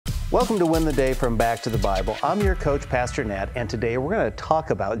Welcome to Win the Day from Back to the Bible. I'm your coach, Pastor Nat, and today we're going to talk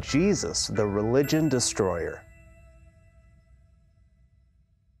about Jesus, the religion destroyer.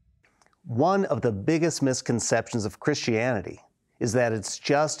 One of the biggest misconceptions of Christianity is that it's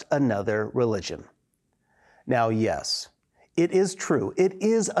just another religion. Now, yes, it is true. It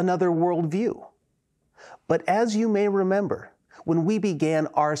is another worldview. But as you may remember, when we began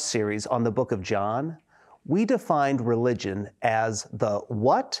our series on the book of John, we defined religion as the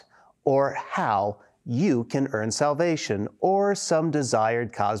what or how you can earn salvation or some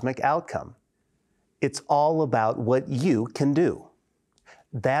desired cosmic outcome. It's all about what you can do.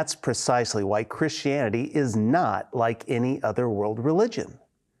 That's precisely why Christianity is not like any other world religion.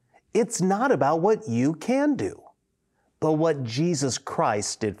 It's not about what you can do, but what Jesus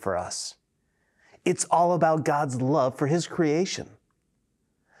Christ did for us. It's all about God's love for His creation.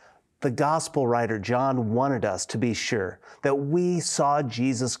 The gospel writer John wanted us to be sure that we saw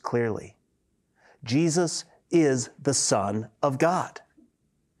Jesus clearly. Jesus is the Son of God.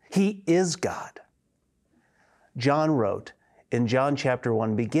 He is God. John wrote in John chapter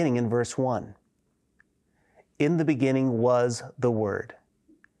 1, beginning in verse 1, "In the beginning was the Word,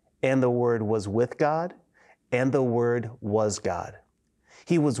 and the Word was with God, and the Word was God.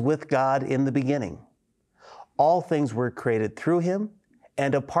 He was with God in the beginning. All things were created through Him,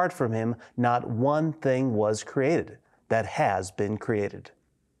 and apart from Him, not one thing was created that has been created.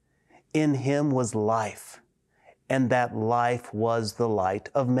 In Him was life, and that life was the light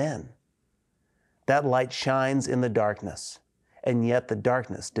of men. That light shines in the darkness, and yet the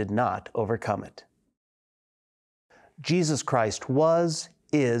darkness did not overcome it." Jesus Christ was,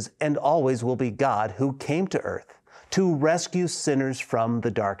 is, and always will be God who came to earth to rescue sinners from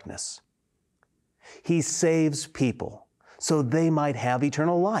the darkness. He saves people so they might have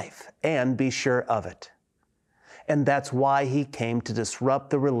eternal life and be sure of it. And that's why He came to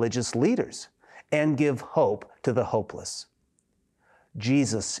disrupt the religious leaders and give hope to the hopeless.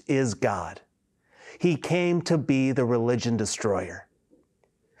 Jesus is God. He came to be the religion destroyer.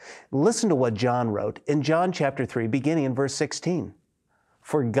 Listen to what John wrote in John chapter 3, beginning in verse 16.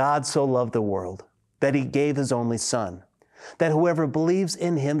 "For God so loved the world that He gave His only Son, that whoever believes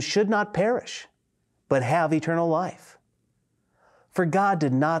in Him should not perish, but have eternal life. For God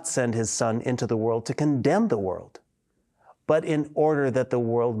did not send His Son into the world to condemn the world, but in order that the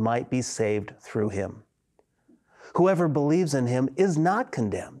world might be saved through Him. Whoever believes in Him is not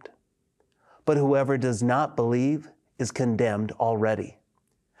condemned, but whoever does not believe is condemned already,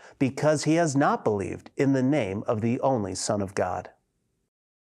 because he has not believed in the name of the only Son of God."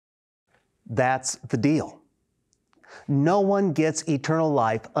 That's the deal. No one gets eternal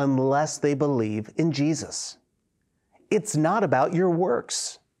life unless they believe in Jesus. It's not about your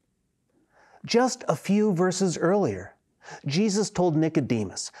works. Just a few verses earlier, Jesus told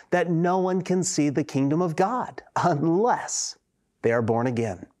Nicodemus that no one can see the kingdom of God unless they are born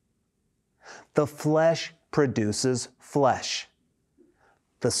again. The flesh produces flesh.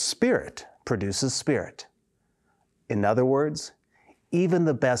 The Spirit produces spirit. In other words, even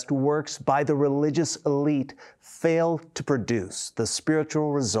the best works by the religious elite fail to produce the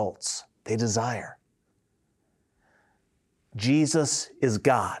spiritual results they desire. Jesus is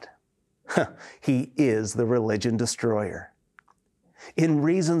God. He is the religion destroyer. In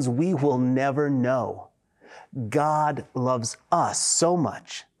reasons we will never know, God loves us so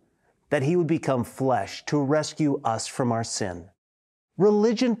much that He would become flesh to rescue us from our sin.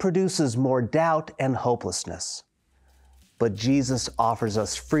 Religion produces more doubt and hopelessness, but Jesus offers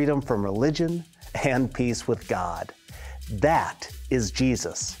us freedom from religion and peace with God. That is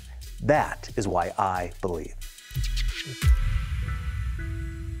Jesus. That is why I believe.